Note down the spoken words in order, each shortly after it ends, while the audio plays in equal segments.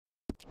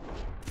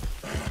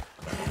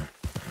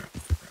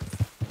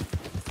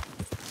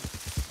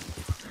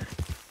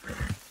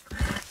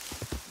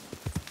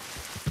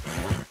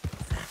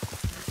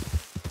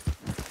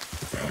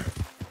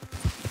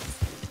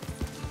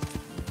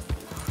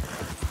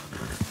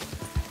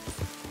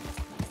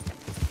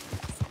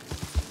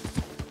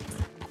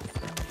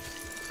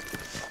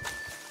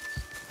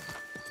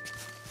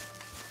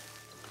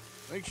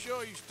Make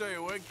sure you stay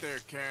awake there,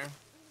 Karen.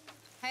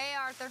 Hey,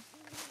 Arthur.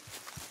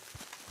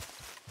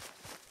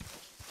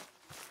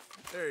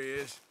 There he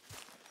is.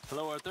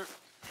 Hello, Arthur.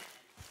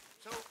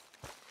 So,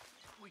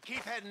 we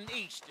keep heading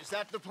east, is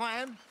that the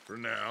plan? For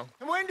now.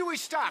 And when do we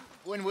stop?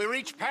 When we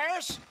reach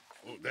Paris?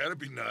 Oh, that'd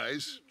be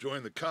nice.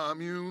 Join the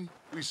commune.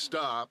 We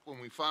stop when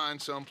we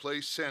find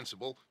someplace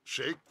sensible,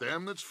 shake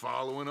them that's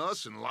following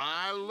us, and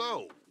lie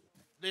low.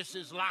 This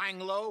is lying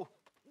low?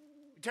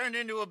 We turned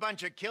into a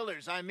bunch of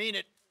killers, I mean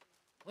it.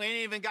 We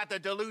ain't even got the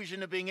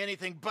delusion of being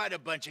anything but a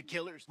bunch of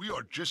killers. We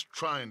are just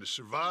trying to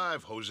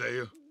survive,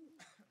 Hosea.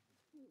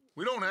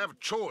 We don't have a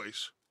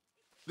choice.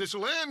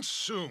 This'll end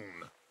soon.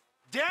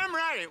 Damn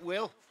right it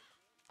will.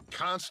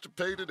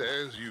 Constipated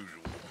as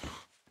usual.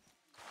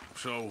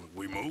 So,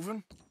 we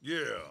moving?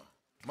 Yeah.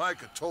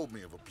 Micah told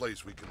me of a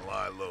place we can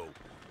lie low.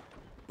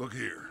 Look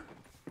here.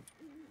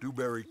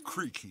 Dewberry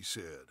Creek, he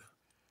said.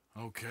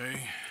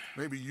 Okay.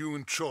 Maybe you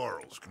and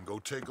Charles can go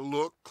take a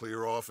look,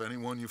 clear off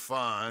anyone you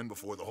find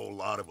before the whole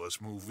lot of us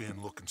move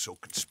in looking so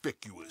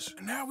conspicuous.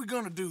 And how we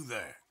gonna do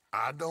that?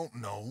 I don't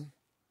know.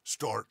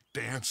 Start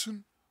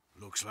dancing?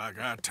 Looks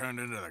like I turned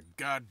into the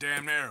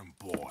goddamn errand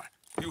boy.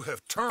 You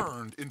have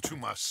turned into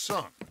my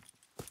son.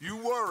 You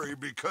worry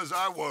because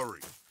I worry.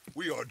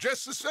 We are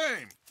just the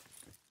same.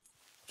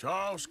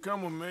 Charles,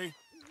 come with me.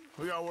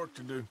 We got work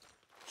to do.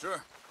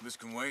 Sure, this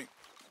can wait.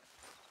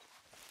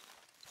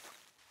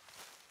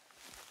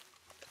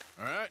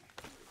 All right?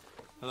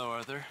 Hello,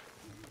 Arthur.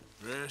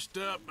 Rest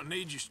up. I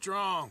need you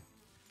strong.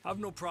 I've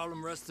no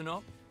problem resting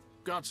up.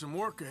 Got some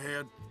work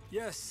ahead.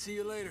 Yes, see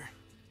you later.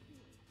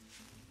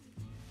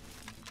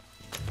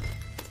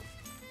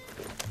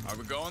 Are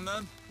we going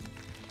then?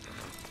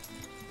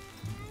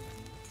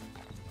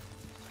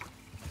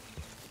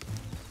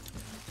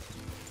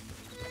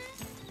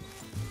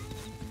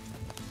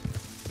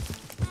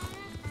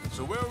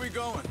 So where are we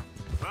going?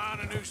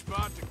 Find a new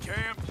spot to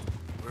camp.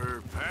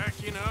 We're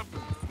packing up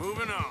and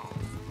moving on.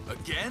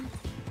 Again?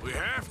 We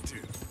have to,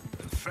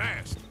 and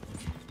fast.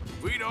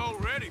 We'd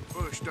already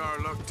pushed our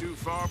luck too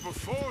far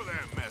before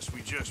that mess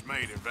we just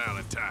made in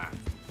Valentine.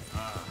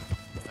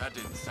 That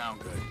didn't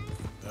sound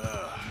good.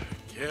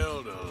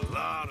 Killed a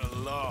lot of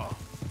law.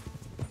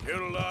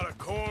 Killed a lot of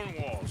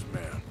Cornwall's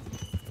men.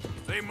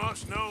 They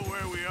must know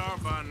where we are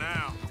by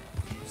now.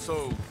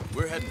 So,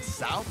 we're heading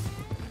south?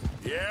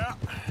 Yeah.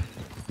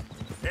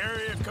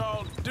 Area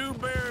called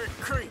Dewberry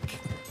Creek.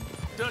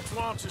 Dutch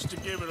wants us to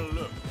give it a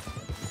look.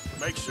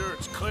 Make sure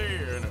it's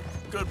clear and a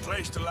good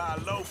place to lie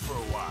low for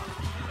a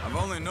while. I've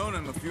only known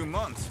him a few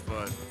months,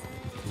 but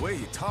the way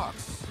he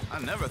talks, I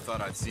never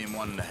thought I'd see him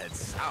wanting to head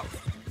south.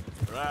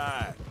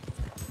 Right.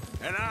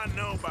 And I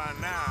know by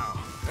now,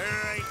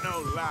 there ain't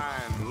no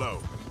lying low.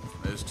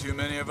 There's too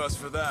many of us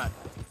for that.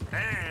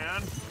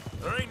 And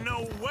there ain't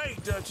no way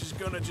Dutch is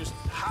gonna just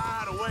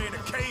hide away in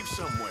a cave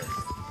somewhere.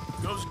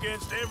 Goes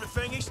against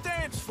everything he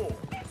stands for.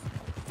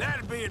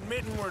 That'd be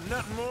admitting we're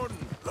nothing more than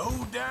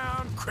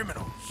low-down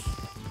criminals.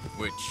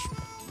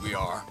 Which we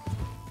are.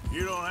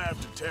 You don't have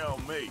to tell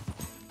me.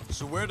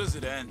 So where does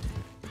it end?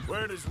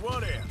 Where does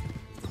what end?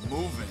 The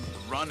moving,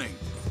 the running.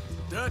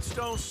 Dutch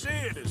don't see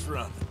it as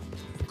running.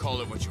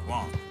 Call it what you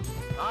want.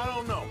 I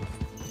don't know.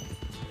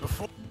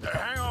 Before...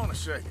 hang on a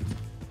second.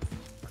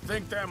 I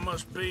think that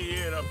must be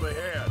it up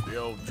ahead, the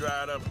old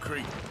dried-up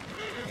creek.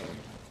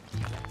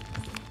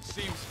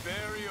 Seems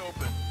very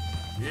open.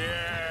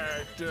 Yeah,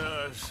 it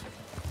does.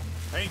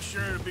 Ain't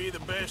sure to be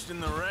the best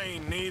in the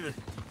rain, neither.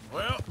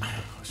 Well,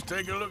 let's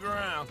take a look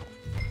around.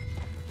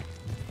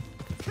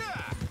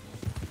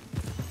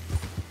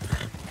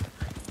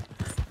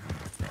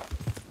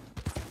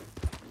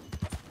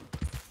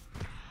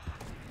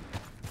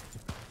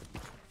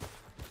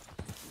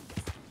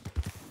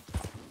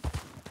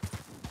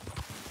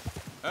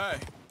 Hey,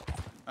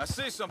 I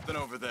see something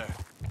over there.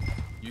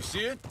 You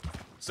see it?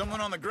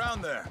 Someone on the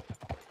ground there.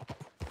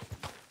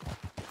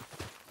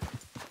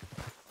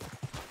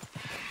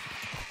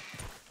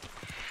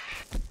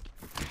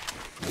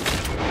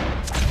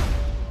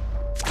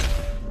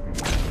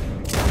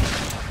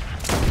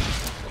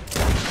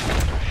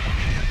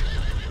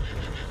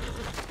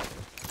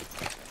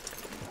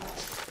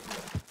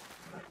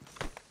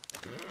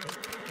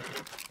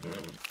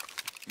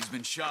 He's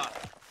been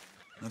shot.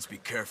 Let's be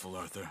careful,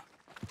 Arthur.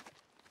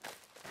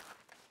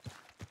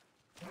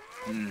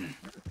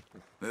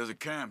 There's a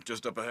camp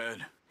just up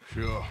ahead.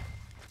 Sure.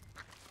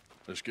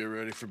 Let's get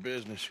ready for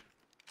business.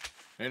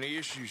 Any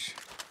issues?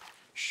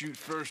 Shoot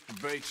first,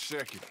 debate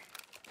second.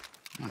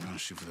 I'm not gonna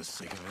shoot for the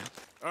sake of it.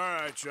 All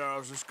right,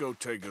 Charles, let's go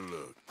take a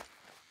look.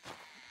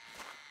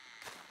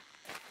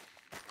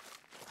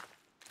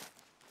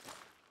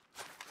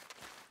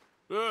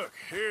 Look,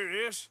 here it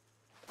is.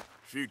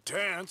 A few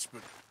tents,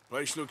 but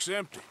place looks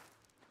empty.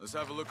 Let's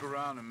have a look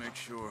around and make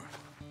sure.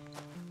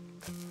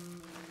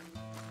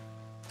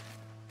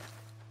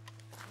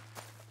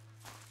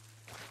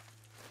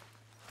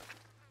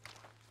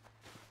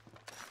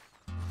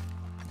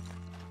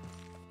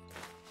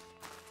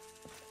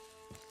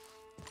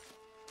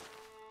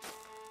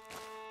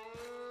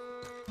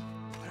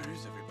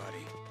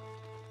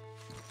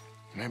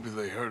 Maybe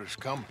they heard us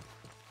coming.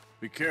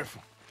 Be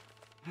careful.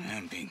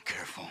 I'm being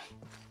careful.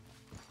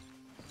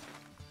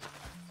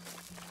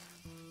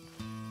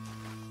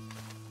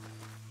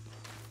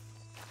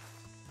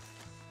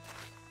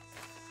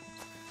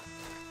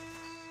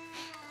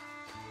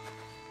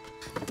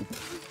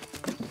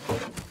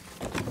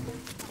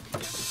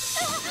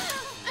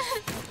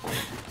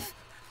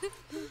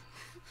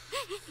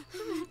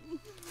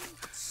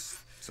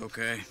 It's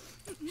okay.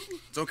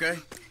 It's okay.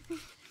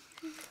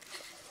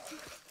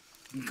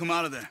 You come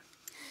out of there.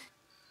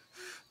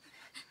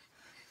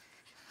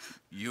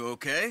 You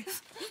okay?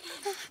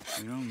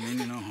 You don't mean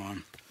you no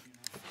harm.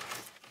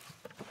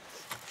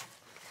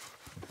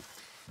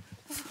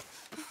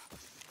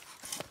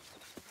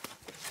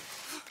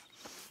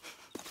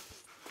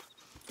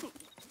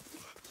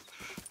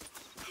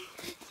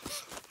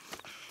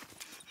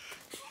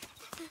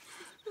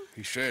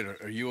 He said,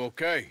 are you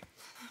okay?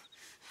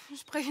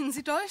 Sprechen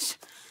Sie Deutsch?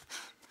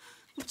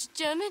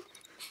 German?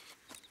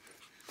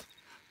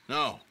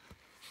 No.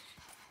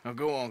 Now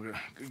go on,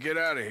 get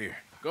out of here.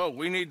 Go,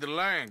 we need the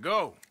land,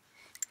 go.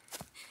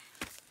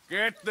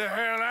 Get the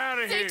hell out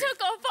of They here. took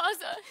our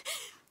father.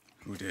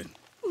 Who did?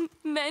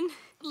 Men,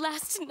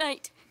 last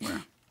night.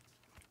 Where?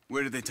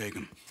 Where did they take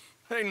him?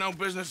 Ain't no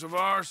business of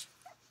ours.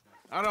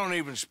 I don't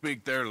even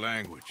speak their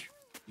language.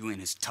 You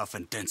ain't as tough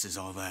and dense as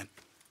all that.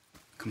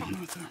 Come on,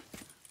 Arthur.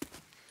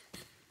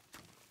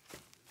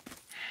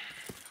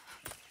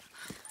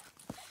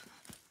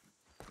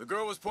 The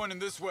girl was pointing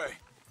this way.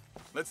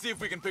 Let's see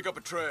if we can pick up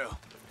a trail.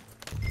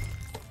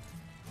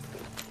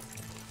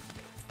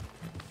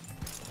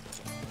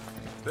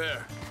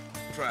 There.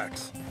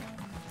 Tracks.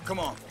 Come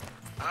on.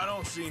 I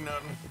don't see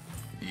nothing.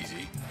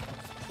 Easy.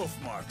 Hoof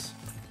marks.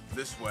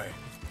 This way.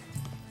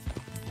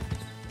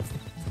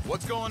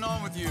 What's going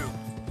on with you?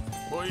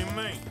 What do you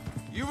mean?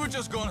 You were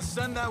just gonna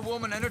send that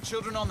woman and her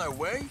children on their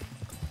way?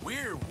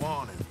 We're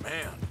wanted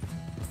men.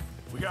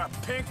 We got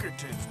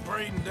Pinkertons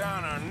breathing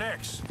down our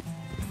necks.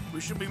 We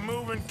should be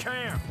moving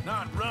camp,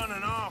 not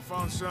running off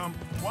on some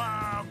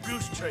wild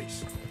goose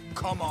chase.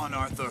 Come on,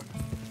 Arthur.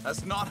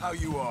 That's not how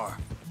you are.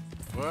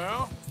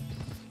 Well,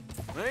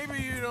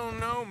 maybe you don't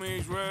know me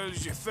as well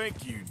as you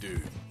think you do.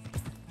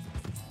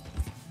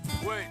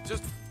 Wait,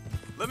 just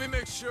let me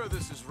make sure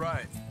this is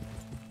right.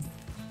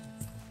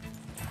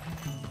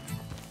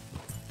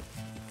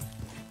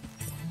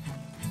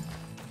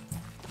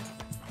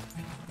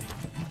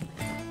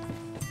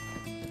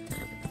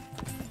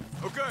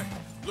 Okay,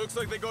 looks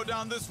like they go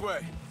down this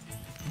way.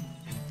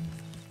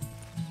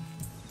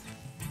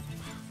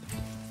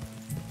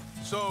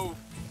 So,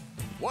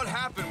 what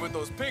happened with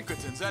those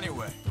Pinkertons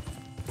anyway?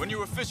 When you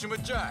were fishing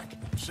with Jack?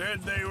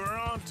 Said they were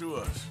on to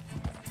us.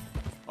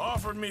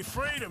 Offered me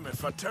freedom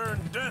if I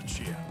turned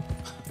Dutch yet.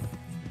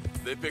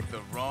 They picked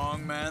the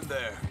wrong man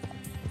there.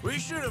 We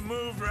should have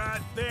moved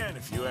right then,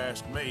 if you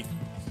ask me.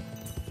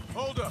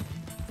 Hold up.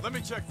 Let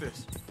me check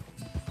this.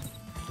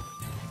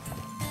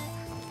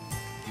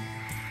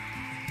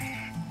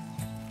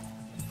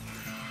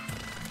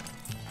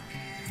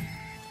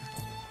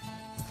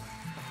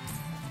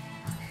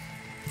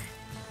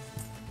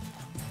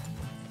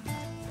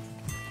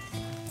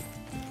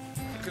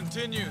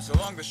 Continues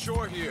along the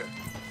shore here.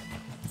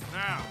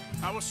 Now,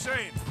 I was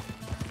saying,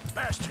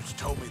 bastards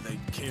told me they'd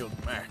killed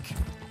Mac.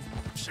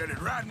 Said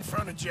it right in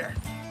front of Jack.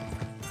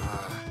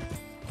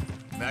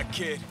 That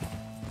kid,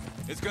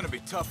 it's gonna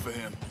be tough for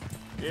him.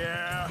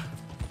 Yeah,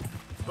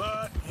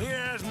 but he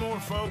has more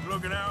folk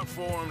looking out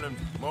for him than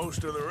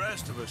most of the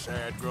rest of us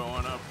had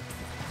growing up.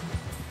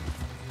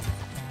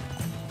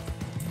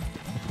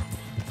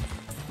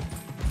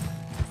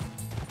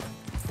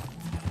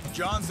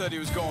 John said he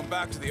was going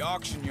back to the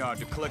auction yard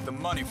to collect the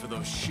money for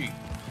those sheep.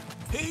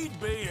 He'd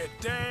be a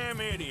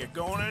damn idiot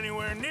going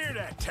anywhere near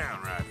that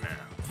town right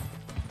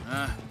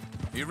now.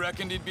 He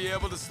reckoned he'd be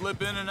able to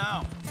slip in and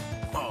out.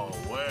 Oh,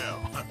 well.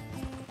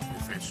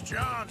 If it's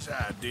John's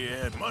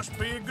idea, it must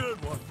be a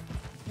good one.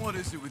 What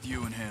is it with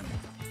you and him?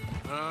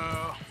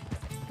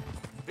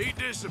 He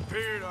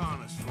disappeared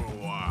on us for a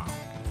while.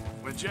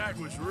 When Jack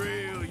was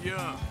real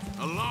young.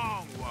 A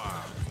long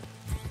while.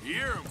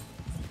 Year.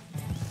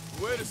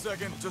 Wait a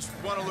second, just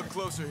want to look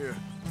closer here.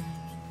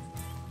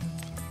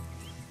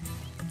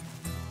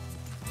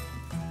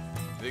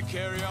 They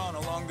carry on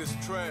along this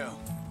trail.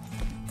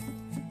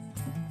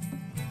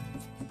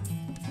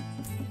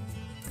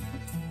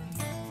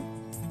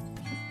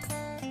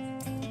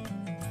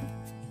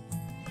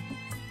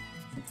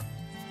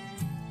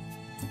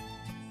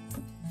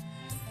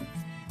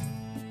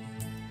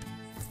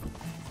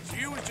 So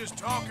you was just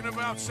talking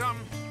about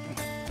something?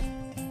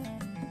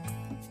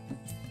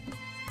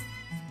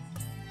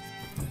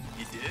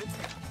 You did?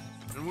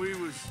 And we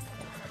was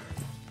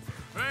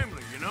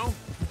family, you know?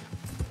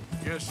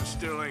 Guess I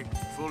still ain't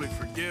fully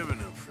forgiven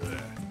him for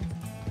that.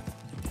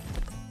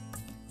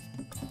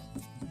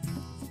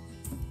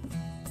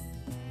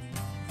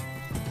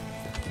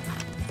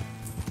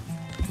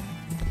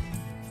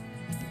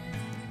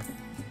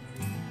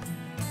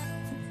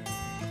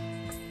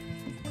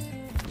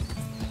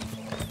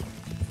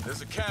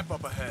 There's a camp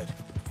up ahead.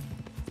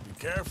 Be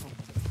careful.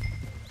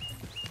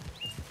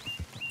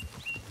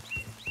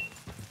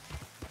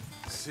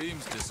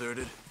 Seems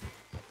deserted.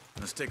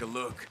 Let's take a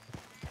look.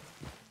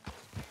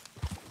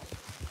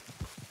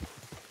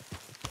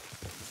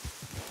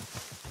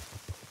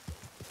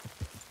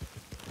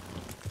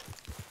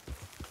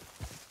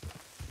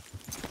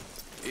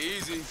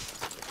 Easy.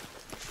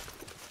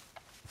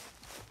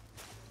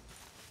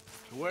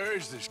 Where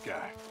is this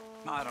guy?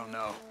 I don't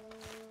know.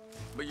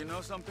 But you know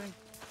something?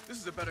 This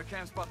is a better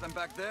camp spot than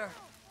back there.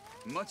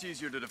 Much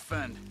easier to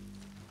defend.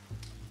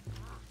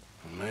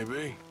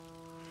 Maybe.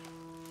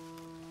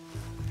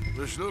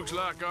 This looks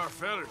like our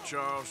fella,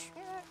 Charles.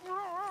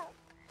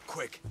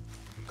 Quick,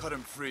 cut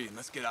him free and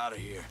let's get out of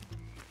here.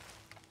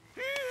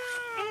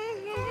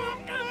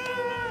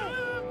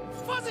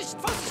 Vorsicht,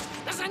 Vorsicht!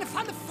 Das ist eine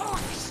Falle!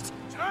 Vorsicht!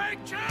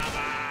 Take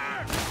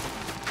cover!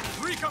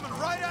 Three coming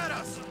right at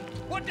us!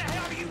 What the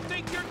hell do you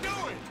think you're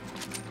doing?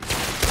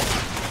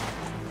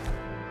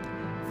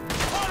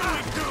 What are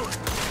we doing?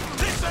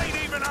 This ain't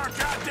even our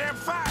goddamn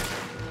fight!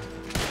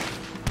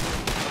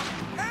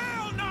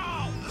 Hell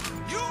no!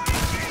 You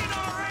ain't getting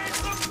our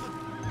ransom!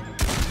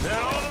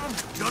 That all of them?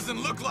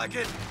 Doesn't look like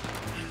it!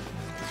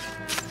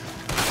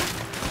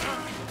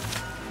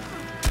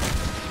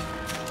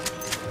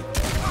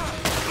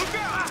 Look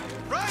out!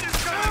 Riders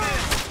coming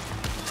in!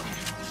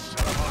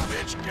 Son of a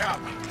bitch got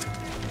me.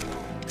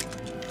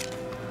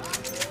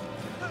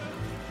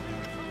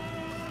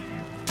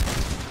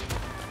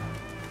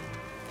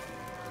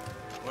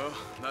 Well,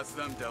 that's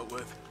them dealt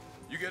with.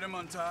 You get them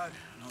untied,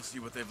 and I'll see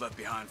what they've left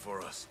behind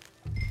for us.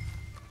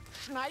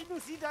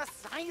 Schneiden Sie das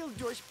Seil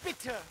durch,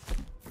 bitte!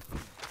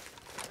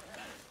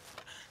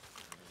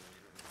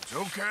 It's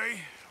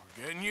okay.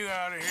 We're getting you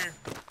out of here.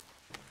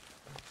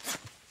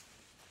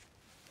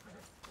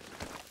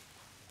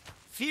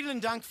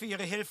 Vielen Dank für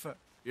Ihre Hilfe.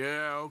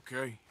 Yeah,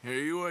 okay. Here,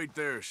 you wait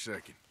there a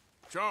second.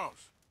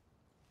 Charles,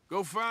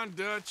 go find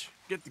Dutch,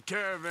 get the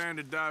caravan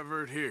to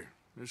divert here.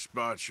 This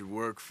spot should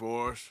work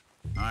for us.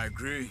 I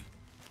agree.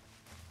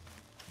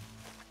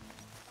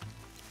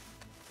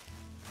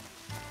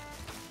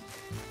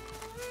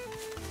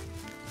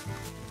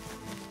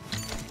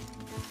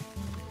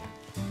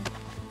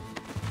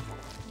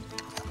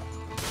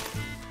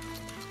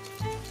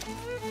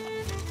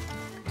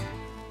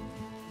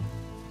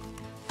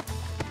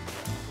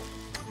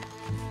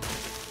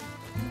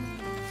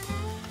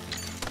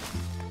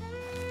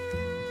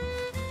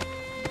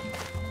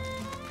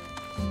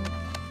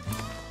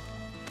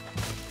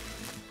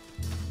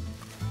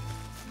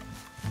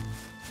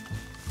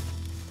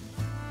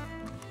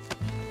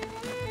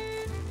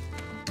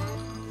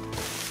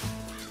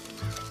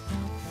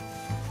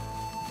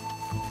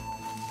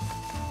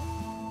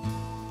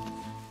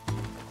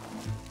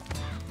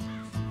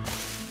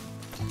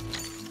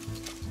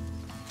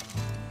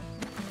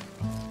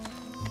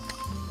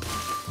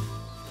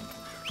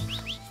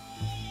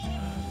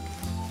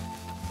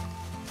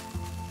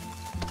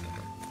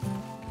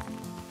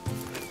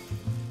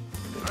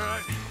 All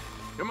right,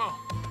 come on.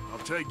 I'll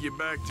take you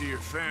back to your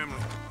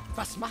family.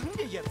 Was machen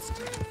wir jetzt?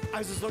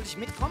 Also soll ich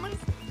mitkommen?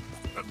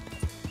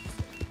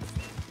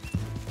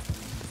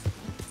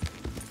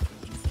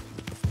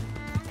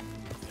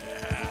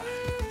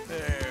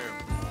 There,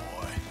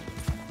 boy.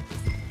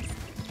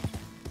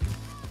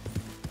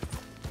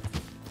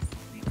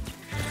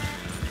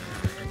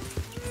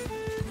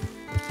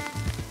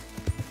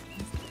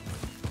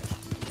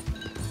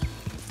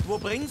 Wo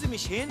bringen Sie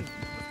mich hin?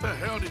 What the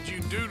hell did you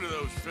do to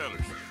those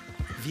fellas?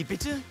 Wie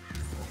bitte?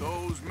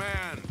 Those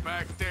men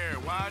back there,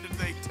 why did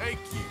they take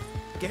you?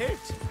 Geld.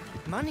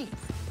 Money.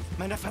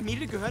 Meiner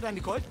Familie gehört eine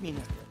Goldmine.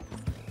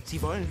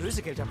 Sie wollen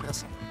Lösegeld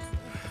erpressen.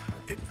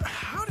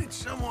 How did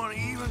someone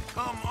even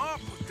come up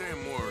with them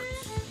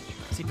words?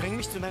 Sie bringen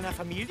mich zu meiner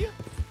Familie?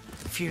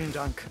 Vielen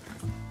Dank.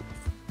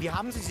 Wie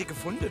haben Sie sie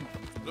gefunden?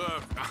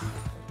 Look,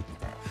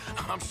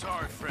 I'm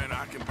sorry, friend.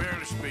 I can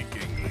barely speak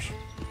English.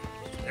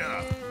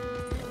 Yeah.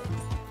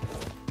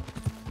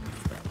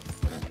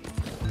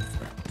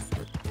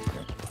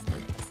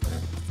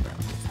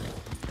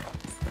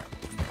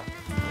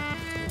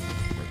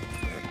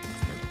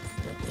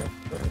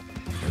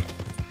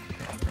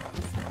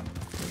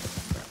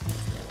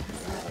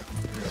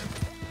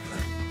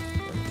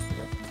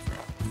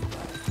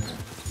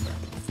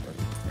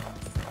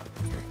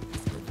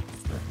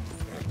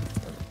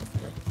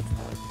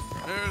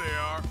 There they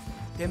are.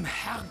 Dem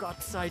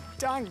Herrgott sei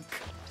Dank.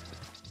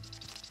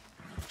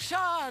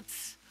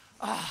 Schatz!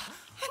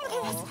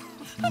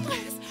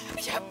 Andreas,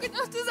 ich hab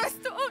gedacht, du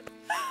seist tot.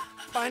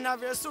 Beinahe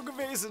wärst du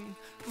gewesen.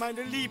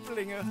 Meine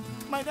Lieblinge.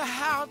 Meine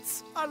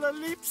Herz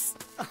allerliebst.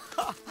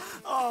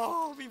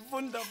 Oh, wie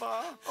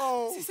wunderbar.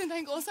 Oh, Sie sind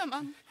ein großer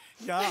Mann.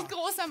 ja. Ein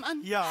großer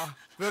Mann. Ja,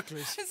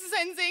 wirklich. Es ist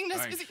ein Segen, dass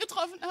wir Thanks. Sie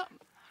getroffen haben.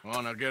 Come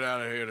on, now get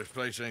out of here. This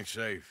place ain't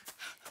safe.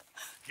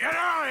 Get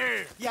out of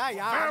here! Ja,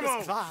 ja,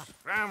 alles klar.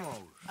 Vamos!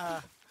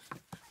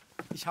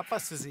 Ich hab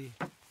was für Sie.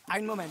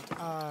 Einen Moment.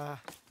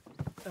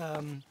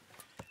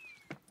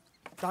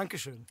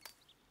 Dankeschön.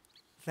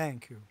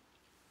 Thank you.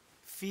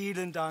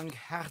 Vielen Dank,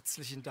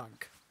 herzlichen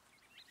Dank.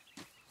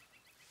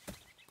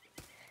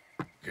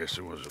 Guess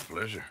it was a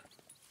pleasure.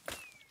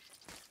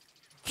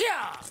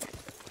 Ja!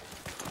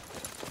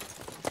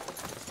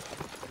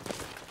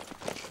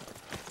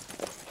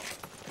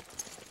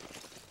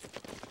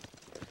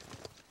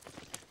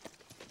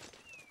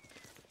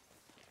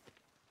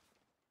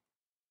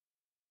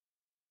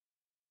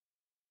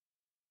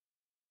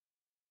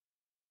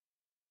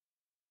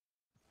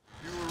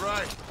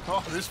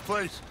 This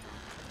place,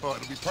 oh,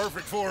 it'll be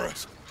perfect for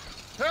us.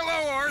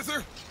 Hello,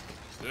 Arthur.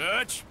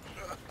 Dutch?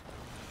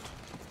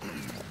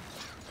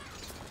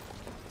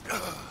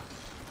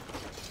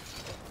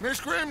 Miss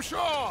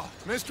Grimshaw,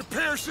 Mr.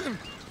 Pearson,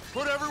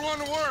 put everyone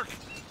to work.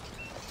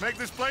 Make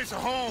this place a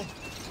home.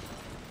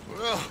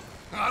 Well,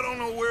 I don't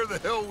know where the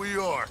hell we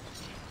are,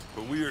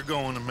 but we are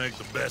going to make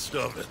the best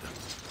of it.